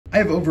I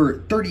have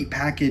over 30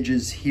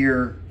 packages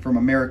here from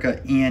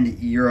America and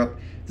Europe.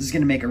 This is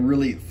gonna make a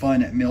really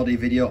fun mail day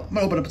video. I'm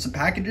gonna open up some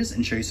packages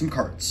and show you some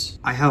cards.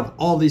 I have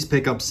all these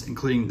pickups,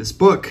 including this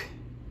book,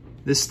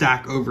 this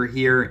stack over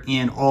here,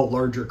 and all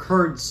larger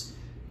cards.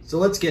 So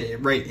let's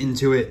get right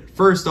into it.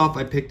 First off,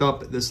 I picked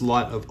up this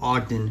lot of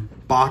Ogden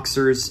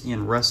boxers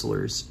and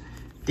wrestlers.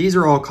 These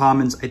are all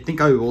commons. I think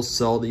I will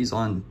sell these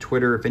on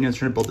Twitter. If anyone's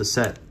trying to build a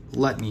set,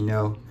 let me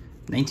know.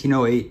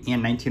 1908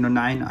 and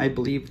 1909, I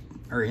believe,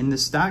 are in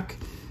this stack.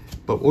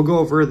 But we'll go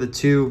over the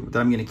two that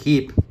I'm gonna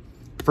keep.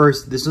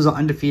 First, this is an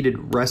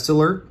undefeated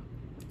wrestler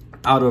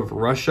out of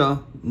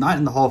Russia, not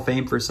in the Hall of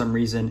Fame for some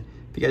reason.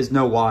 If you guys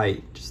know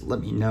why, just let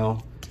me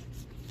know.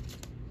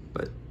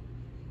 But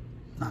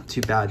not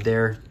too bad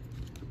there.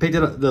 Picked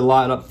the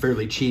lot up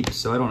fairly cheap,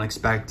 so I don't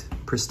expect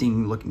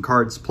pristine looking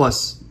cards.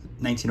 Plus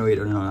 1908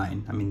 or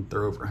 09, I mean,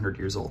 they're over 100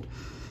 years old.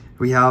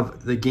 We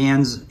have the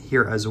Gans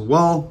here as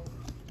well.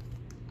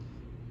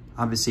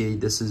 Obviously,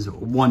 this is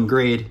one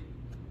grade,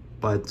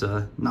 but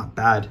not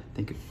bad. I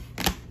think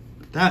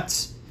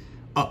that's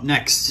up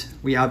next.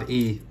 We have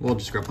we'll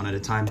just grab one at a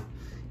time.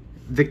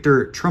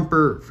 Victor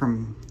Trumper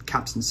from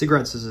Caps and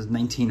Cigarettes. This is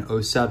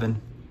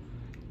 1907.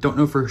 Don't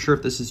know for sure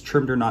if this is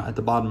trimmed or not at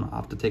the bottom.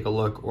 I'll have to take a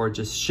look, or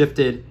just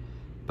shifted,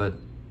 but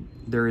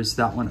there is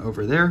that one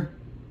over there.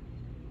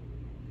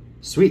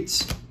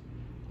 Sweets.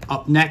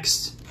 Up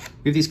next,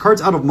 we have these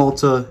cards out of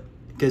Malta.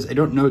 Guys, I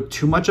don't know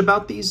too much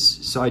about these,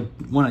 so I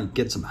want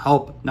to get some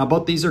help. Now,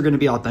 both these are going to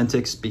be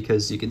authentics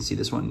because you can see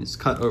this one is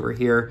cut over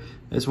here.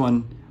 This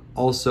one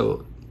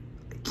also,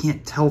 I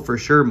can't tell for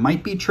sure,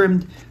 might be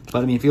trimmed,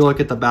 but I mean, if you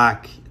look at the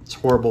back, it's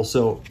horrible.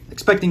 So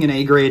expecting an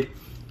A grade.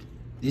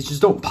 These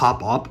just don't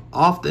pop up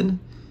often.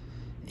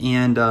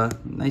 And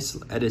nice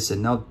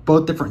Edison. Now,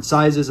 both different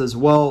sizes as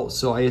well,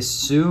 so I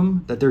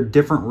assume that they're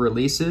different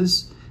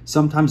releases.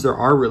 Sometimes there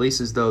are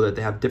releases, though, that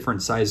they have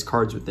different size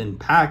cards within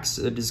packs.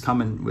 It is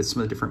common with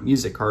some of the different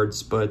music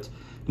cards, but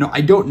no,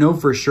 I don't know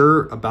for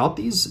sure about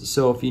these.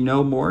 So if you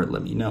know more,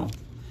 let me know.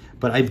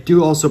 But I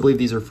do also believe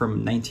these are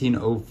from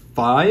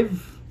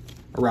 1905,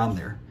 around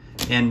there.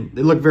 And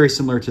they look very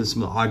similar to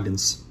some of the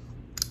Ogdens.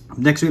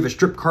 Next, we have a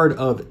strip card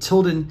of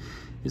Tilden.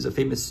 He's a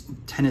famous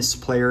tennis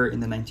player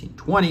in the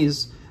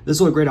 1920s. This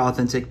will look great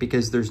authentic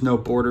because there's no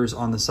borders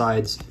on the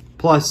sides.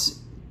 Plus,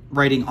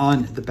 writing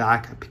on the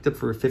back, I picked up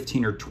for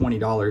 $15 or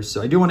 $20.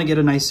 So I do want to get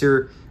a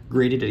nicer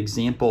graded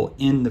example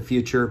in the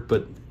future,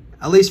 but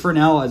at least for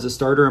now, as a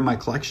starter in my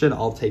collection,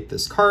 I'll take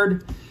this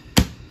card.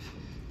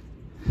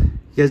 You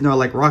guys know I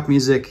like rock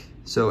music,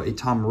 so a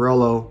Tom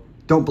Morello.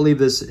 Don't believe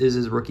this is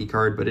his rookie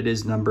card, but it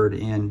is numbered,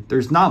 and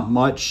there's not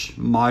much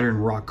modern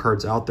rock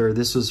cards out there.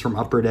 This was from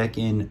Upper Deck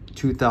in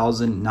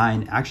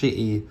 2009,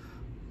 actually a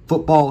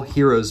Football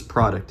Heroes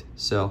product,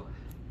 so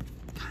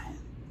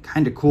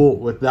kind of cool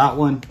with that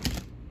one.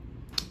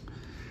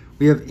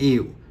 We have a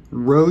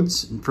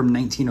Rhodes from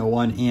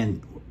 1901,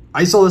 and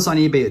I saw this on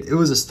eBay. It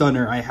was a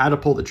stunner. I had to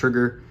pull the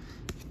trigger.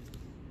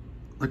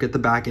 Look at the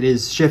back. It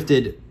is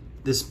shifted.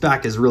 This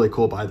back is really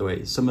cool, by the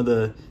way. Some of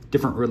the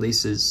different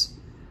releases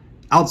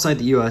outside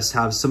the US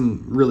have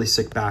some really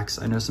sick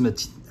backs. I know some of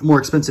the more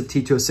expensive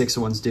T206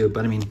 ones do,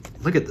 but I mean,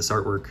 look at this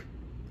artwork.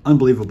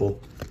 Unbelievable.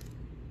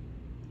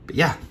 But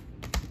yeah,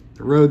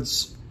 the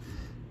Rhodes.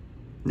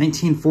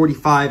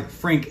 1945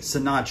 Frank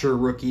Sinatra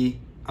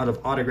rookie out of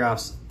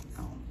Autographs.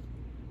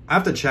 I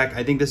have to check.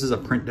 I think this is a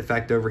print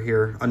defect over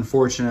here,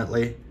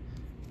 unfortunately.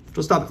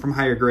 We'll stop it from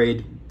higher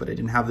grade, but I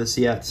didn't have this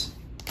yet.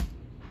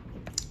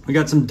 We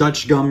got some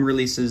Dutch gum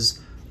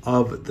releases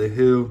of The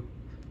Who.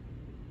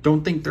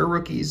 Don't think they're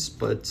rookies,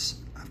 but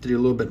I have to do a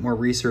little bit more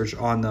research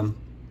on them.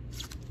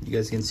 You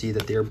guys can see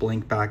that they are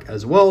blank back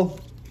as well.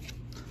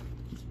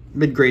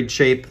 Mid-grade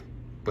shape,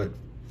 but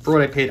for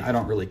what I paid, I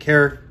don't really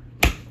care.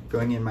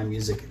 Going in my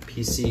music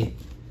PC.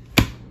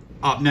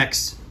 Up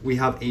next, we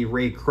have a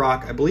Ray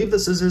Kroc. I believe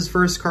this is his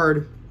first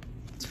card.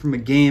 It's from a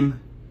game.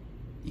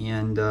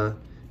 And, you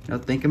know,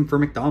 thank him for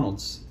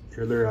McDonald's.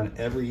 They're on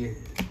every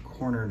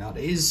corner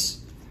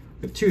nowadays.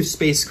 We have two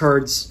space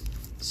cards.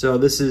 So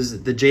this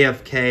is the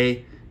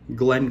JFK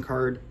Glenn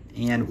card.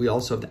 And we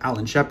also have the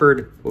Alan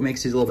Shepard. What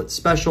makes these a little bit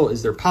special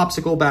is their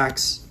popsicle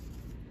backs,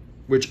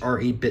 which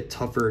are a bit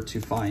tougher to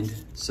find.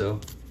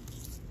 So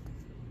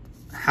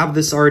I have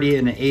this already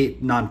in an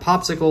 8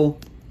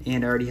 non-popsicle.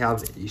 And I already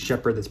have a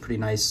Shepherd that's pretty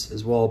nice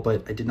as well,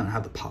 but I did not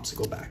have the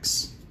popsicle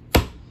backs.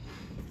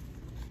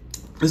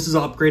 This is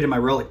an upgrade in my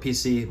relic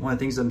PC. One of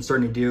the things I'm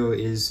starting to do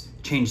is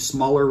change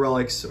smaller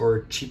relics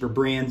or cheaper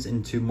brands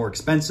into more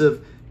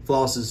expensive.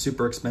 Floss is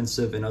super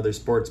expensive in other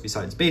sports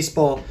besides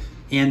baseball.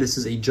 And this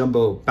is a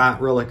jumbo bat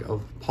relic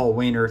of Paul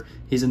Wainer.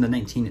 He's in the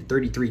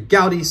 1933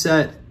 Gaudi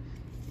set.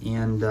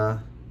 And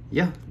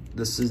yeah,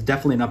 this is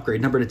definitely an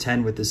upgrade. Number to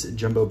 10 with this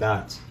jumbo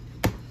bat.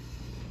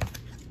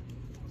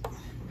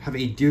 Have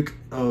a Duke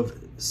of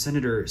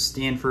Senator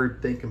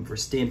Stanford. Thank him for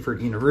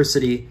Stanford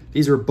University.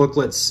 These were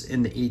booklets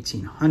in the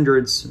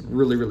 1800s.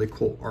 Really, really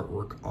cool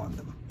artwork on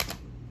them.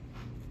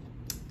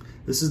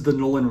 This is the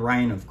Nolan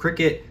Ryan of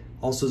cricket.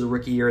 Also is a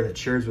rookie year that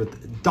shares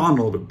with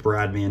Donald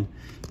Bradman.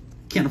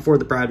 Can't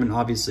afford the Bradman,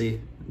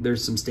 obviously.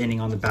 There's some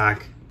staining on the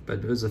back, but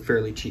it was a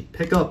fairly cheap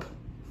pickup.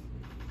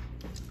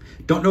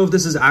 Don't know if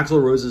this is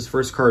Axl Rose's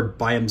first card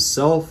by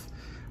himself.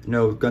 I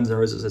know Guns N'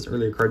 Roses has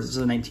earlier cards. This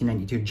is a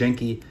 1992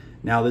 Genki.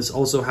 Now, this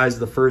also has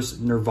the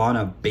first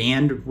Nirvana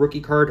band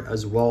rookie card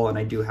as well, and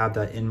I do have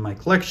that in my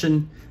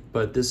collection,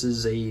 but this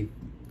is a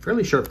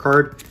fairly sharp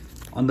card.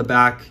 On the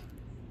back,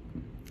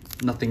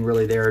 nothing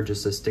really there,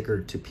 just a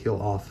sticker to peel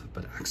off,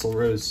 but Axl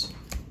Rose.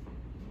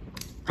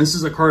 This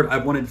is a card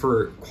I've wanted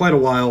for quite a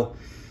while,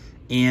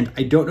 and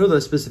I don't know the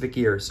specific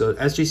year. So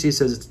SGC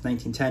says it's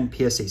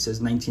 1910, PSA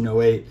says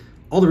 1908.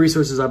 All the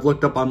resources I've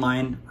looked up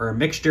online are a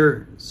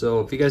mixture, so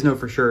if you guys know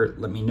for sure,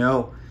 let me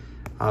know.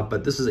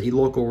 But this is a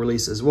local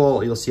release as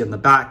well. You'll see on the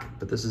back,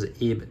 but this is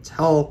Abe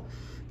Tell.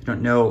 If you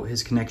don't know,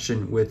 his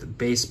connection with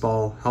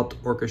baseball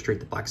helped orchestrate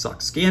the Black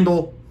Sox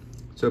scandal.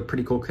 So a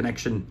pretty cool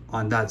connection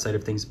on that side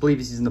of things. I believe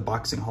he's in the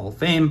Boxing Hall of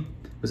Fame,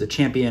 was a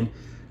champion.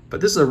 But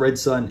this is a Red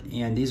Sun,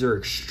 and these are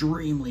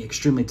extremely,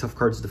 extremely tough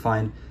cards to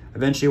find.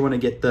 Eventually I want to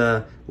get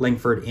the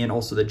Langford and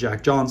also the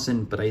Jack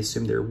Johnson, but I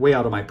assume they're way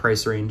out of my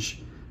price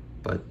range.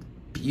 But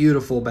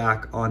beautiful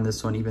back on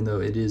this one, even though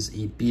it is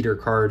a beater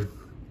card.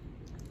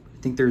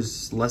 I think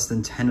there's less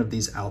than 10 of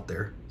these out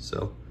there.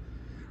 So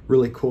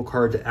really cool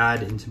card to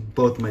add into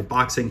both my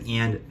boxing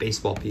and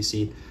baseball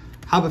PC.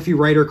 Have a few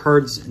writer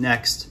cards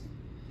next.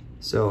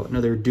 So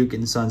another Duke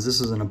and Sons. This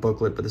isn't a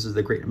booklet, but this is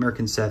the Great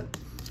American set.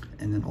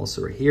 And then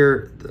also right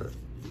here,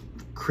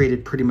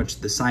 created pretty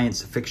much the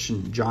science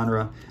fiction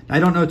genre. Now, I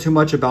don't know too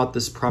much about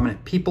this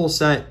Prominent People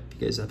set.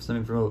 If you guys have some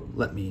info,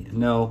 let me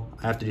know.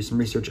 I have to do some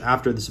research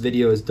after this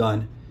video is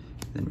done.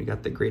 Then we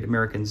got the Great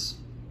Americans.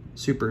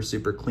 Super,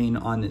 super clean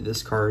on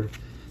this card,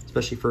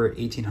 especially for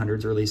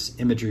 1800s release.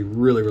 Imagery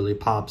really, really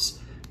pops.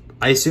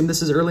 I assume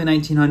this is early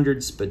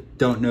 1900s, but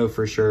don't know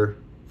for sure.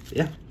 But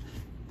yeah,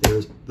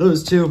 there's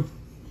those two.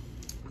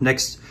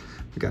 Next,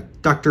 we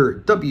got Dr.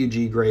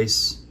 W.G.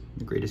 Grace,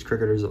 the greatest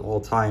cricketers of all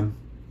time.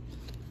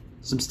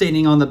 Some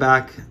staining on the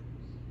back,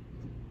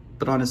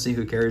 but honestly,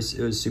 who cares?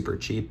 It was super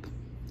cheap.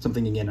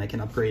 Something, again, I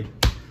can upgrade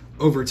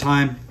over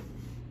time.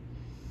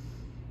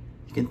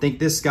 You can thank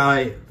this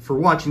guy for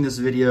watching this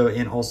video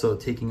and also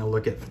taking a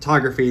look at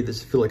photography. This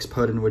is Felix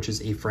Podin, which is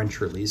a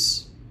French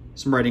release.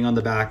 Some writing on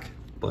the back,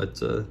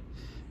 but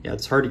yeah,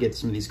 it's hard to get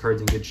some of these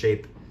cards in good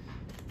shape.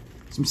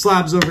 Some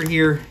slabs over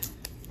here.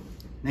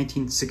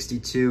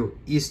 1962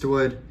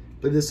 Eastwood.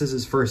 I believe this is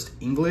his first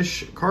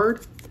English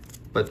card,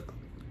 but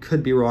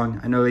could be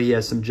wrong. I know he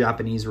has some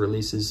Japanese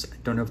releases. I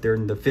don't know if they're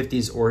in the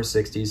 50s or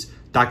 60s.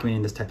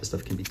 Documenting this type of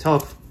stuff can be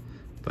tough,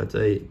 but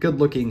a good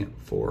looking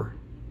for.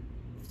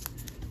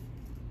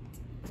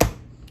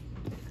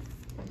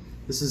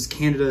 This is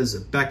Canada's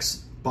Beck's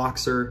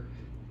boxer,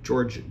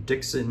 George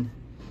Dixon.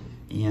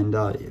 And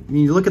when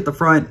you look at the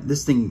front,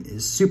 this thing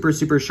is super,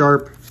 super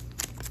sharp.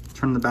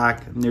 Turn the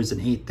back, and there's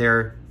an 8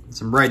 there.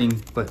 Some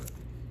writing, but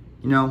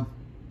you know,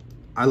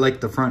 I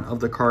like the front of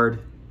the card.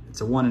 It's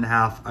a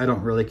 1.5. I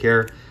don't really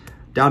care.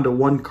 Down to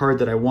one card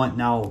that I want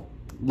now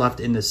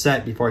left in the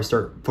set before I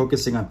start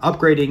focusing on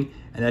upgrading,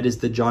 and that is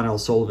the John L.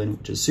 Sullivan,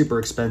 which is super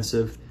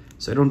expensive.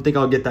 So I don't think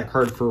I'll get that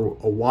card for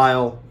a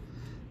while,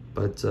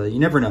 but you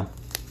never know.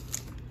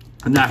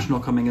 A national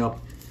coming up,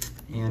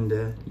 and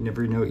you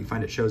never know what you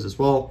find at shows as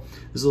well.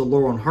 This is a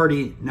Laurel and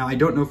Hardy. Now, I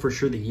don't know for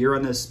sure the year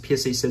on this.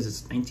 PSA says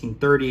it's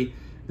 1930.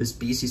 This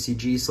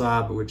BCCG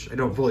slab, which I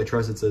don't fully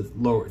trust, it's a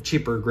lower,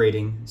 cheaper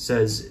grading,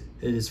 says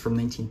it is from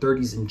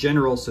 1930s in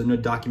general, so no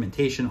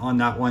documentation on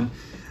that one.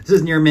 This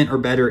is near mint or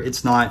better.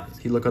 It's not.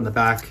 If you look on the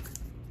back,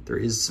 there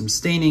is some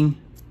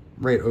staining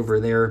right over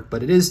there,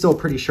 but it is still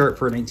pretty sharp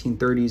for a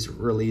 1930s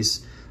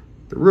release.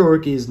 The real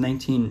rookie is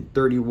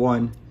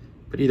 1931,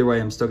 but either way,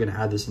 I'm still going to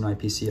add this in my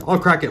PC. I'll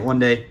crack it one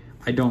day.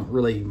 I don't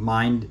really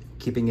mind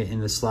keeping it in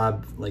the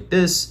slab like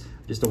this.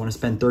 I just don't want to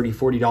spend $30,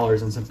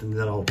 $40 on something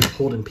that I'll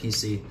hold in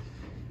PC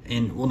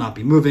and will not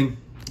be moving.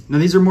 Now,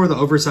 these are more the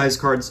oversized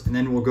cards, and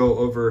then we'll go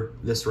over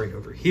this right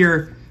over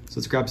here. So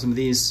let's grab some of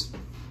these.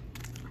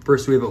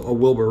 First, we have a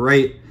Wilbur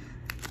Wright.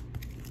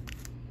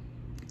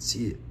 Let's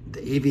see,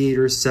 the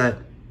Aviator set.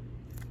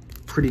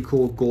 Pretty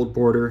cool gold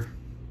border.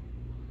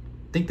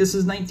 I think this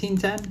is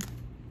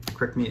 1910.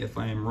 Correct me if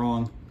I am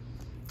wrong.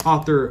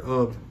 Author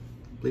of,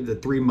 I believe, the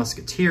Three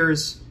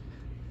Musketeers.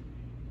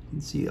 You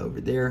can see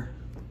over there.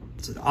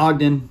 It's an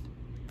Ogden.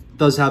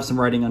 Does have some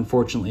writing,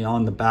 unfortunately,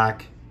 on the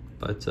back.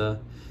 But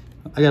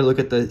I gotta look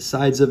at the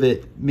sides of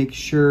it, make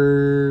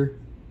sure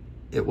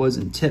it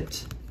wasn't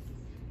tipped.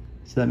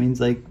 So that means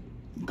like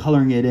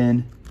coloring it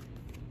in.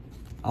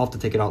 I'll have to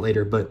take it out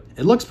later, but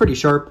it looks pretty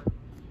sharp.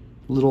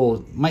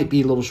 Might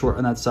be a little short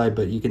on that side,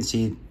 but you can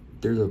see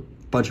there's a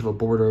bunch of a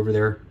border over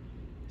there.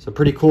 So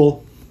pretty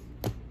cool.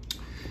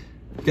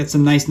 Got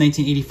some nice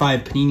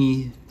 1985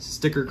 Panini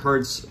sticker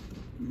cards,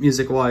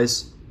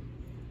 music-wise.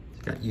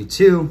 Got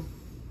U2.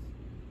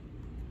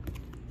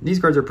 These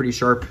cards are pretty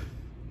sharp.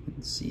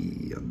 Let's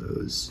see on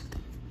those.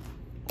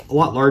 A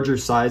lot larger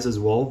size as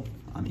well.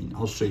 I mean,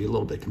 I'll show you a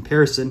little bit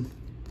comparison.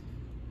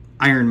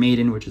 Iron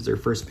Maiden, which is their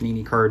first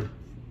Panini card.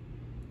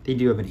 They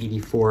do have an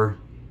 84,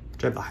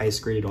 which I have the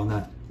highest graded on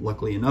that.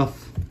 luckily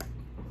enough.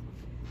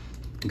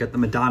 We got the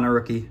Madonna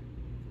rookie.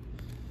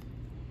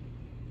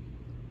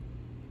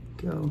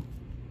 Go.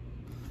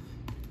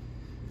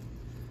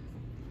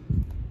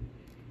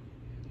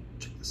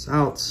 Check this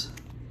out.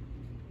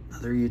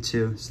 Another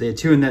U2. So they had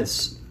two in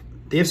this.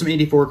 They have some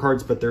 84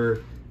 cards, but they're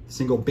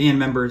single band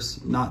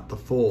members, not the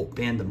full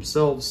band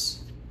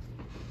themselves.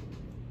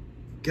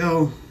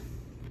 Go.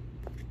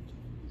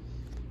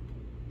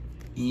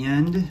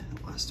 And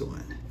last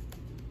one.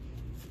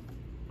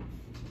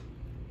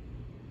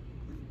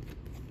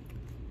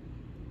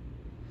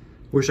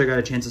 Wish I got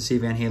a chance to see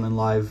Van Halen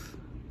live.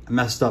 I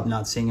messed up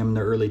not seeing him in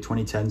the early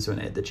 2010s when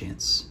I had the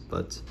chance,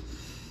 but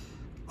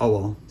oh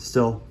well,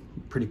 still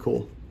pretty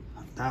cool.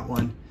 That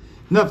one.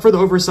 Now for the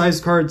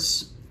oversized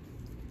cards,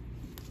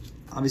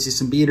 obviously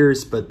some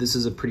beaters, but this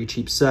is a pretty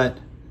cheap set.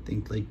 I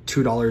think like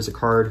 $2 a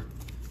card.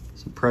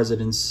 Some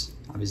presidents,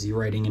 obviously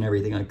writing and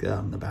everything like that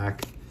on the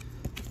back.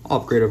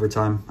 I'll upgrade over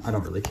time. I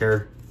don't really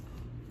care.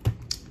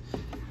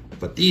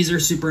 But these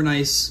are super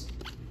nice.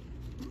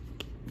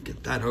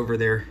 Get that over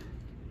there.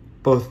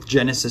 Both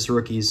Genesis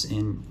rookies,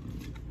 and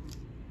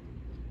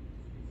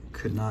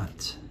could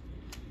not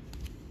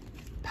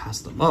pass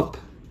them up.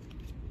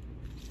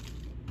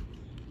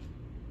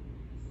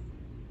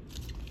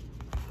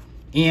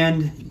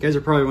 And you guys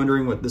are probably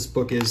wondering what this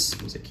book is,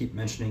 because I keep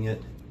mentioning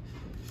it.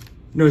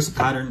 Notice the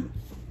pattern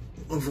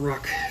of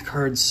rock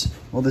cards.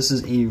 Well, this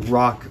is a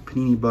rock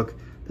Panini book,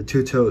 the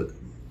two-toed,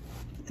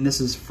 and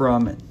this is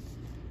from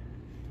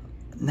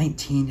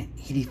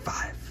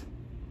 1985.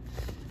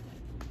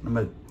 I'm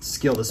gonna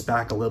scale this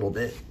back a little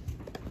bit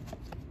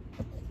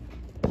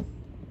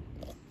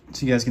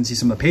so you guys can see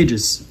some of the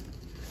pages.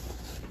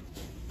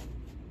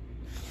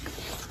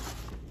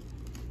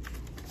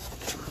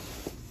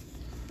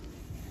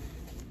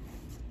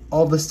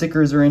 All the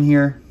stickers are in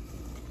here,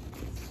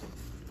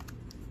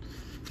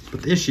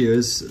 but the issue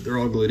is they're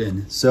all glued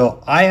in.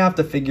 So I have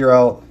to figure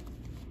out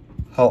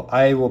how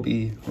I will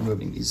be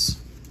removing these.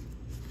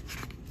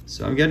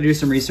 So I've got to do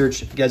some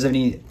research. If you guys have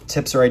any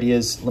tips or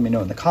ideas, let me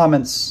know in the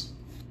comments.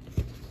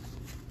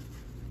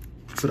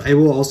 But I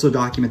will also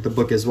document the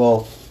book as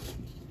well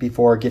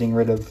before getting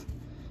rid of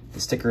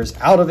the stickers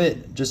out of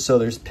it, just so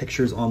there's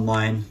pictures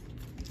online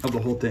of the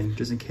whole thing,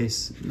 just in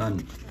case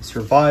none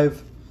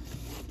survive.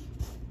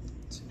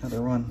 Let's see,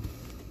 another one.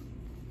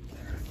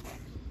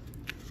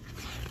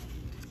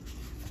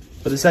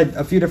 But it's had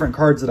a few different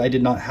cards that I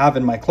did not have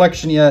in my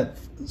collection yet,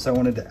 so I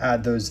wanted to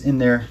add those in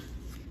there.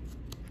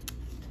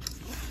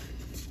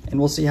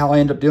 And we'll see how I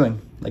end up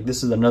doing. Like,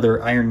 this is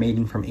another Iron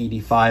Maiden from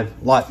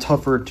 '85, a lot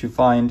tougher to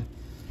find.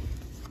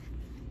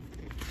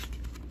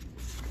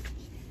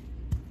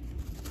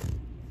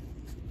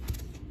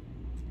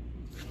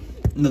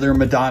 Another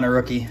Madonna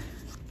rookie.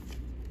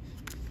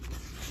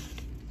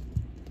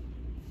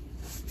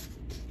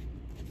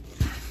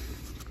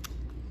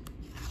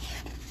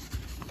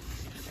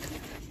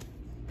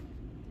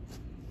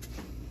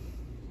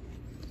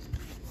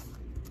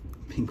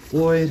 Pink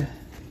Floyd.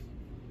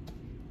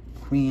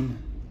 Queen.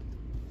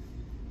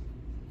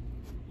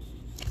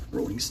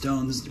 Rolling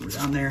Stones, we're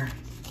down there.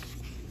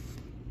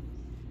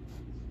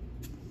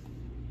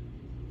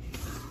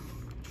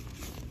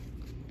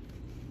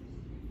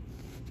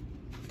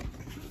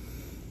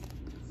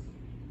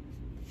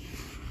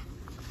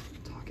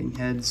 Talking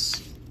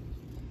Heads.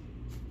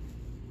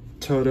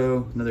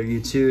 Toto, another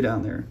U2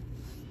 down there.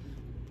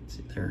 Let's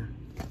see there.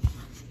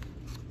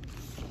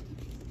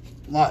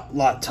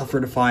 Lot tougher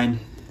to find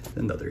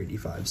than the other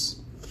 85s.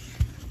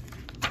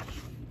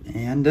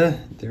 And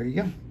there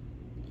you go.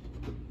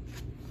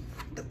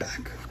 The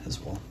back as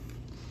well.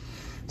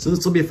 So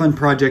this will be a fun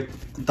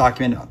project,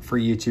 document for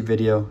a YouTube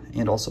video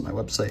and also my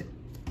website.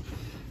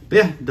 But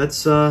yeah,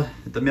 that's the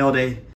mail day.